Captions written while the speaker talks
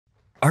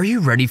Are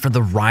you ready for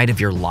the ride of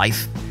your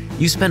life?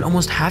 You spent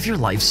almost half your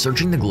life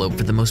searching the globe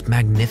for the most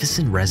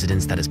magnificent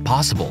residence that is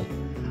possible.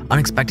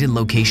 Unexpected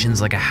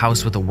locations like a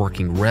house with a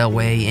working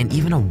railway and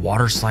even a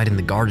water slide in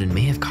the garden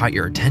may have caught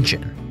your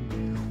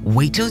attention.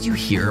 Wait till you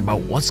hear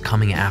about what's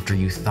coming after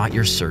you thought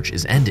your search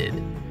is ended.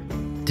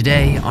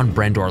 Today on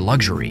brandor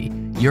Luxury,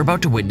 you're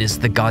about to witness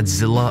the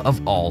Godzilla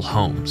of all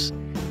homes.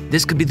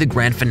 This could be the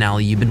grand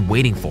finale you've been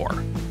waiting for.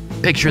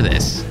 Picture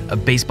this, a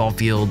baseball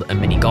field, a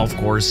mini golf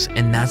course,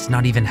 and that's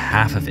not even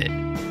half of it.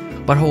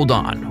 But hold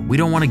on, we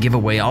don't want to give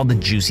away all the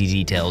juicy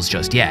details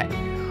just yet.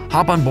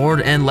 Hop on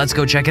board and let's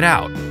go check it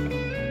out.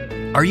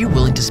 Are you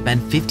willing to spend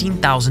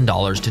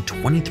 $15,000 to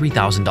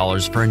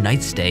 $23,000 for a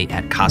night's stay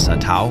at Casa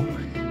Tao,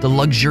 the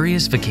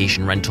luxurious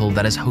vacation rental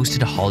that has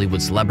hosted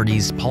Hollywood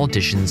celebrities,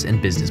 politicians,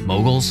 and business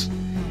moguls?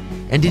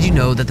 And did you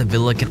know that the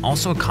villa can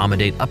also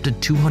accommodate up to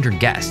 200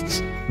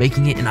 guests,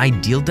 making it an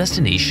ideal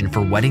destination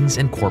for weddings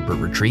and corporate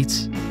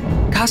retreats?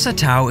 Casa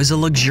Tao is a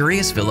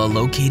luxurious villa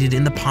located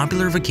in the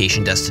popular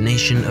vacation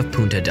destination of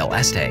Punta del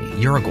Este,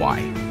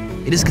 Uruguay.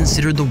 It is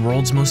considered the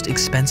world's most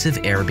expensive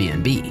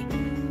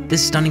Airbnb.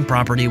 This stunning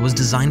property was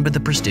designed by the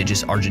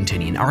prestigious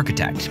Argentinian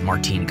architect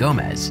Martin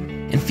Gomez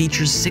and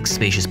features 6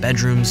 spacious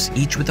bedrooms,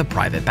 each with a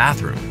private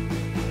bathroom.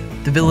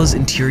 The villa's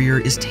interior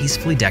is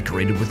tastefully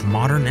decorated with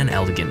modern and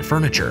elegant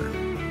furniture,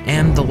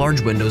 and the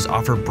large windows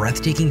offer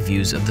breathtaking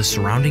views of the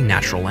surrounding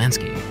natural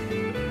landscape.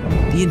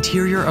 The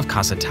interior of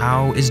Casa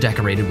Tao is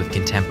decorated with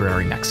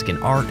contemporary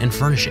Mexican art and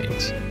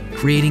furnishings,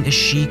 creating a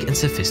chic and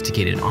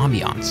sophisticated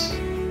ambiance.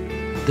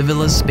 The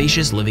villa's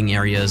spacious living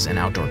areas and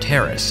outdoor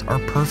terrace are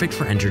perfect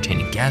for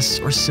entertaining guests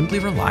or simply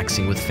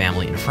relaxing with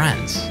family and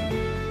friends.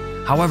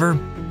 However,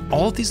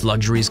 all of these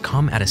luxuries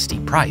come at a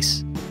steep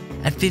price.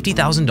 At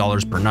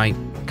 $50,000 per night,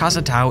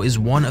 Casa Tao is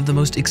one of the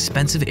most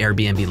expensive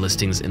Airbnb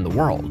listings in the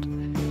world.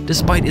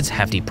 Despite its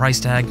hefty price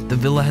tag, the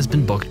villa has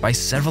been booked by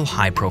several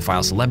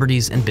high-profile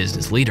celebrities and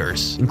business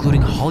leaders,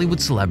 including Hollywood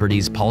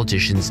celebrities,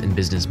 politicians, and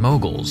business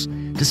moguls,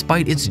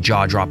 despite its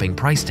jaw-dropping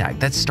price tag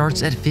that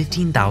starts at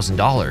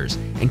 $15,000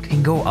 and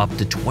can go up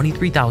to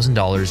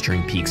 $23,000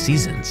 during peak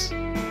seasons.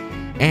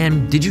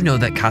 And did you know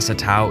that Casa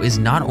Tao is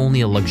not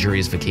only a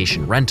luxurious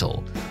vacation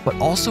rental, but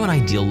also an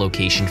ideal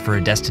location for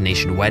a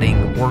destination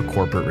wedding or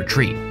corporate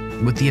retreat,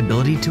 with the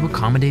ability to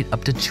accommodate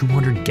up to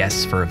 200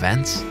 guests for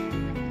events?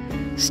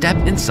 Step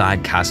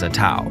inside Casa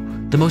Tao,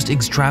 the most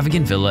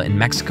extravagant villa in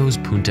Mexico's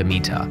Punta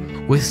Mita,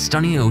 with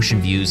stunning ocean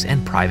views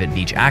and private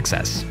beach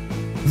access.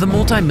 The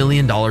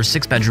multi-million-dollar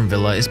 6-bedroom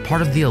villa is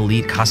part of the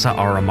elite Casa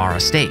Aramara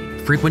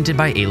estate, frequented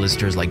by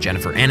A-listers like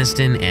Jennifer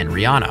Aniston and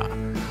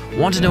Rihanna.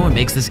 Want to know what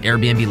makes this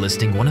Airbnb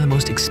listing one of the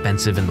most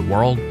expensive in the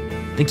world?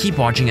 Then keep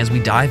watching as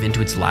we dive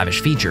into its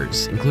lavish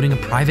features, including a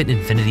private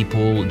infinity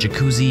pool,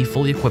 jacuzzi,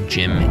 fully equipped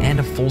gym, and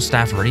a full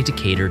staff ready to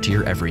cater to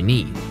your every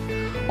need.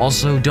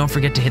 Also, don't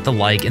forget to hit the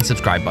like and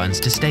subscribe buttons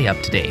to stay up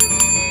to date.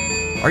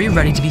 Are you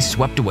ready to be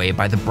swept away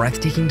by the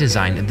breathtaking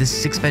design of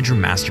this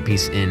 6-bedroom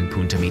masterpiece in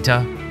Punta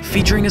Mita?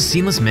 Featuring a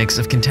seamless mix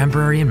of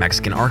contemporary and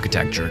Mexican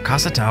architecture,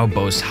 Casa Tao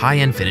boasts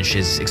high-end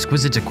finishes,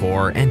 exquisite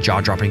decor, and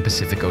jaw-dropping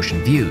Pacific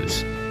Ocean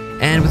views.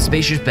 And with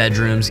spacious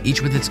bedrooms,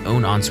 each with its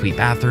own ensuite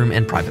bathroom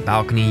and private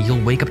balcony,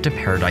 you'll wake up to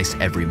paradise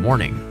every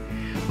morning.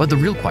 But the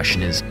real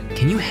question is,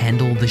 can you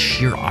handle the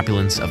sheer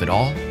opulence of it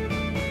all?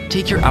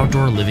 Take your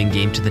outdoor living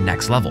game to the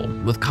next level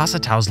with Casa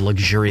Tao's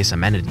luxurious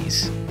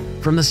amenities.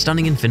 From the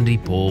stunning infinity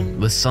pool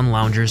with sun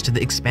loungers to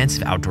the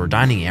expansive outdoor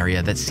dining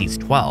area that seats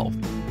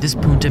 12, this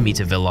Punta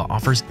Mita villa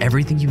offers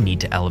everything you need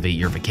to elevate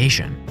your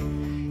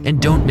vacation.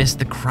 And don't miss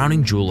the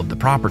crowning jewel of the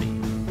property,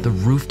 the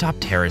rooftop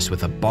terrace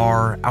with a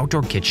bar,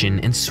 outdoor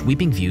kitchen, and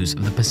sweeping views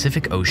of the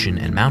Pacific Ocean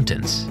and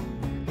mountains.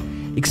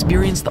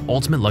 Experience the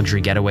ultimate luxury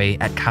getaway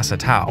at Casa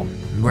Tao,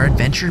 where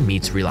adventure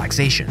meets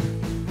relaxation.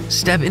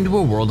 Step into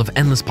a world of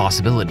endless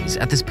possibilities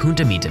at this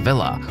Punta Mita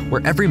villa,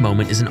 where every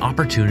moment is an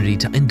opportunity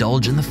to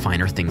indulge in the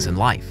finer things in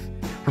life.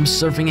 From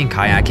surfing and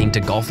kayaking to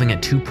golfing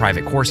at 2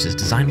 private courses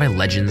designed by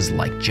legends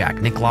like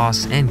Jack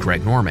Nicklaus and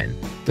Greg Norman,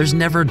 there's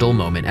never a dull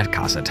moment at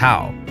Casa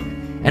Tao.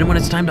 And when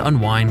it's time to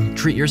unwind,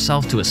 treat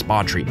yourself to a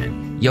spa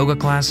treatment, yoga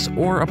class,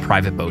 or a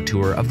private boat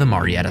tour of the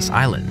Marianas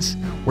Islands,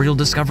 where you'll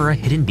discover a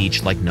hidden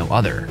beach like no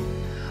other.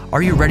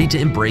 Are you ready to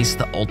embrace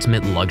the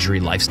ultimate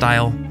luxury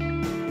lifestyle?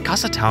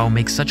 Casa Tao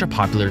makes such a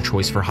popular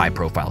choice for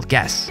high-profile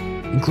guests,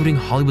 including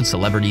Hollywood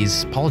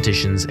celebrities,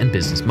 politicians, and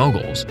business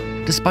moguls,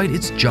 despite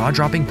its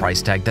jaw-dropping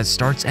price tag that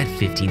starts at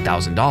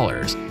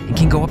 $15,000 and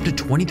can go up to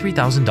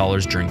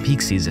 $23,000 during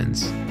peak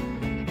seasons.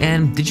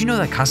 And did you know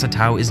that Casa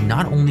Tao is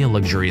not only a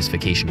luxurious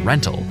vacation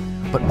rental,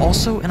 but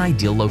also an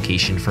ideal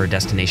location for a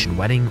destination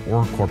wedding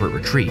or corporate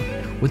retreat,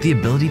 with the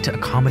ability to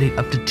accommodate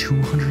up to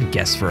 200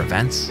 guests for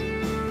events?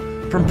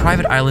 From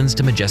private islands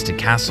to majestic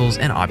castles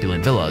and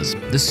opulent villas,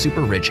 the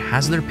super rich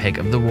has their pick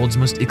of the world's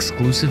most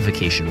exclusive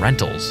vacation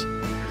rentals.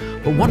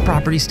 But one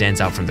property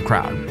stands out from the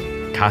crowd,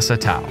 Casa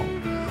Tao.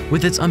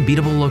 With its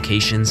unbeatable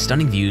location,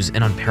 stunning views,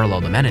 and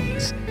unparalleled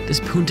amenities, this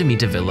Punta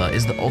Mita villa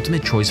is the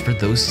ultimate choice for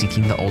those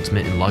seeking the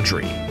ultimate in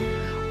luxury.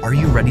 Are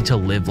you ready to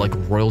live like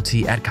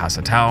royalty at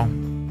Casa Tao?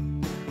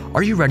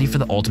 Are you ready for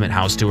the ultimate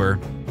house tour?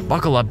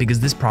 Buckle up because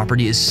this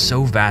property is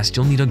so vast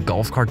you'll need a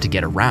golf cart to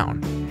get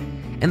around.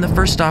 And the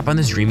first stop on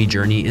this dreamy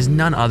journey is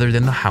none other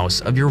than the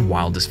house of your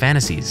wildest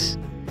fantasies.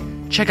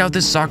 Check out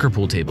this soccer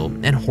pool table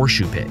and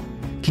horseshoe pit.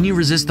 Can you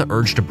resist the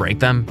urge to break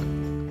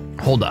them?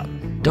 Hold up,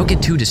 don't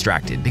get too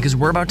distracted because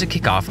we're about to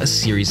kick off a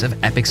series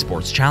of epic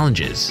sports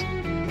challenges.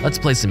 Let's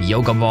play some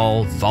yoga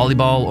ball,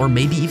 volleyball, or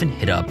maybe even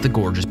hit up the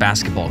gorgeous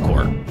basketball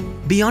court.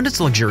 Beyond its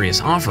luxurious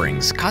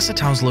offerings, Casa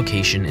Tau's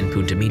location in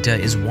Punta Mita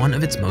is one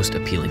of its most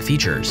appealing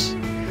features.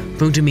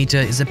 Punta Mita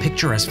is a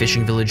picturesque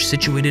fishing village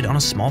situated on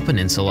a small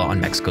peninsula on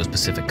Mexico's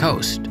Pacific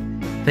coast.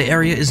 The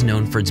area is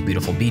known for its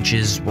beautiful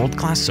beaches,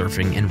 world-class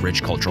surfing, and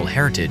rich cultural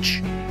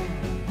heritage.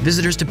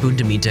 Visitors to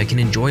Punta Mita can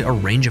enjoy a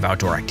range of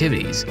outdoor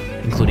activities,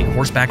 including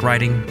horseback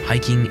riding,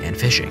 hiking, and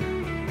fishing.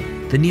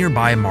 The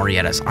nearby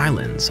Marietas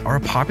Islands are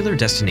a popular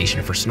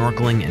destination for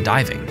snorkeling and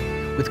diving,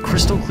 with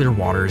crystal clear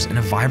waters and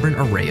a vibrant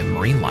array of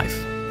marine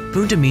life.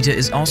 Punta Mita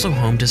is also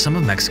home to some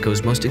of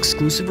Mexico's most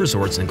exclusive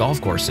resorts and golf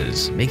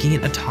courses, making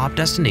it a top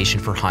destination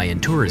for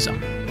high-end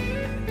tourism.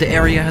 The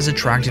area has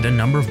attracted a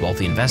number of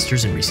wealthy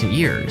investors in recent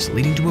years,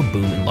 leading to a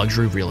boom in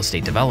luxury real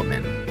estate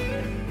development.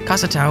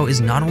 Casa Tau is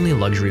not only a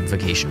luxury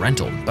vacation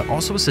rental, but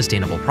also a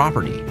sustainable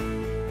property.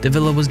 The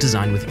villa was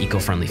designed with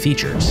eco-friendly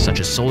features, such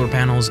as solar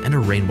panels and a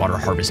rainwater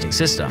harvesting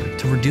system,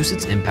 to reduce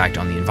its impact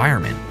on the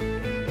environment.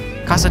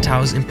 Casa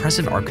Tau's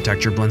impressive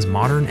architecture blends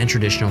modern and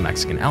traditional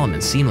Mexican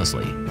elements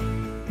seamlessly.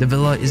 The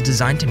villa is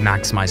designed to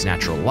maximize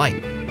natural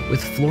light,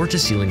 with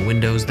floor-to-ceiling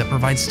windows that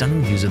provide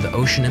stunning views of the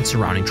ocean and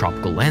surrounding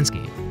tropical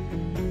landscape.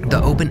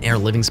 The open-air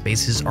living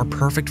spaces are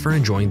perfect for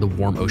enjoying the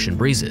warm ocean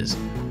breezes,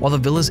 while the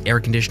villa's air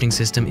conditioning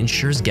system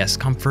ensures guests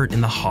comfort in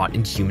the hot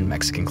and humid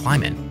Mexican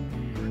climate.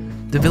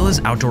 The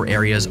villa's outdoor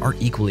areas are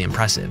equally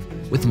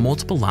impressive, with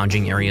multiple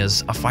lounging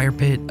areas, a fire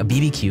pit, a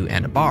BBQ,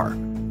 and a bar.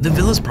 The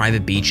villa's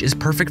private beach is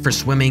perfect for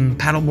swimming,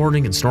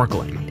 paddleboarding, and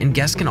snorkeling, and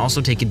guests can also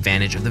take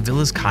advantage of the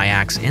villa's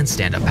kayaks and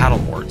stand-up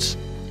paddleboards.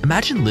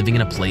 Imagine living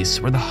in a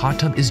place where the hot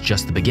tub is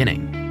just the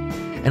beginning.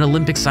 An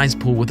Olympic-sized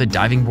pool with a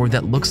diving board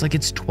that looks like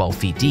it's 12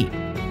 feet deep.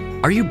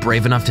 Are you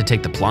brave enough to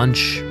take the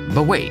plunge?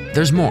 But wait,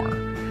 there's more.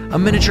 A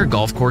miniature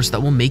golf course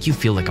that will make you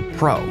feel like a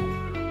pro.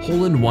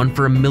 Hole-in-one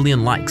for 1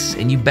 million likes,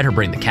 and you better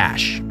bring the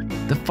cash.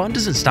 The fun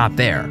doesn't stop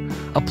there.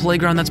 A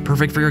playground that's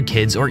perfect for your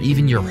kids or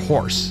even your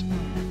horse.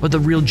 But the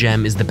real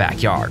gem is the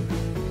backyard.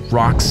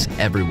 Rocks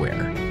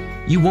everywhere.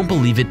 You won't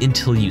believe it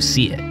until you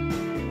see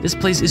it. This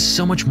place is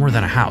so much more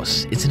than a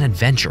house, it's an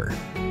adventure.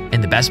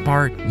 And the best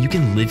part, you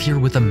can live here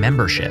with a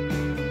membership.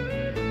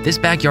 This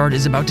backyard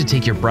is about to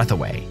take your breath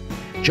away.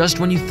 Just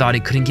when you thought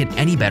it couldn't get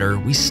any better,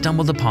 we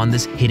stumbled upon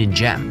this hidden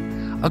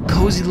gem. A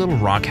cozy little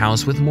rock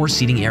house with more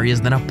seating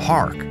areas than a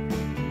park.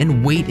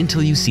 And wait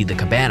until you see the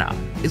cabana.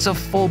 It's a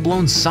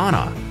full-blown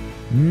sauna.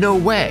 No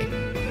way!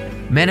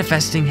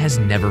 Manifesting has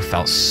never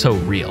felt so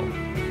real.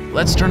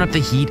 Let's turn up the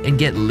heat and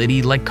get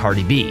litty like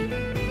Cardi B.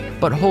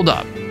 But hold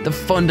up, the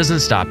fun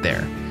doesn't stop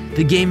there.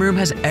 The game room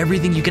has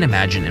everything you can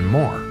imagine and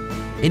more.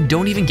 And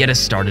don't even get us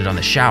started on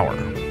the shower.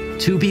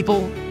 2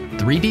 people?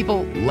 3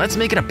 people? Let's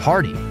make it a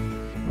party.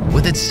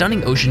 With its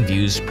stunning ocean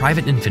views,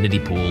 private infinity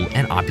pool,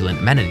 and opulent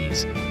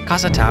amenities,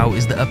 Casa Tau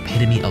is the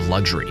epitome of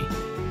luxury.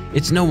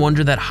 It's no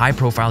wonder that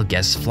high-profile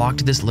guests flock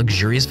to this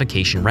luxurious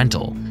vacation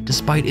rental,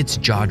 despite its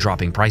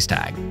jaw-dropping price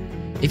tag.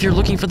 If you're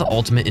looking for the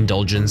ultimate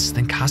indulgence,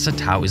 then Casa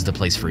Tau is the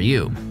place for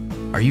you.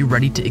 Are you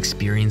ready to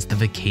experience the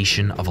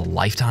vacation of a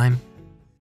lifetime?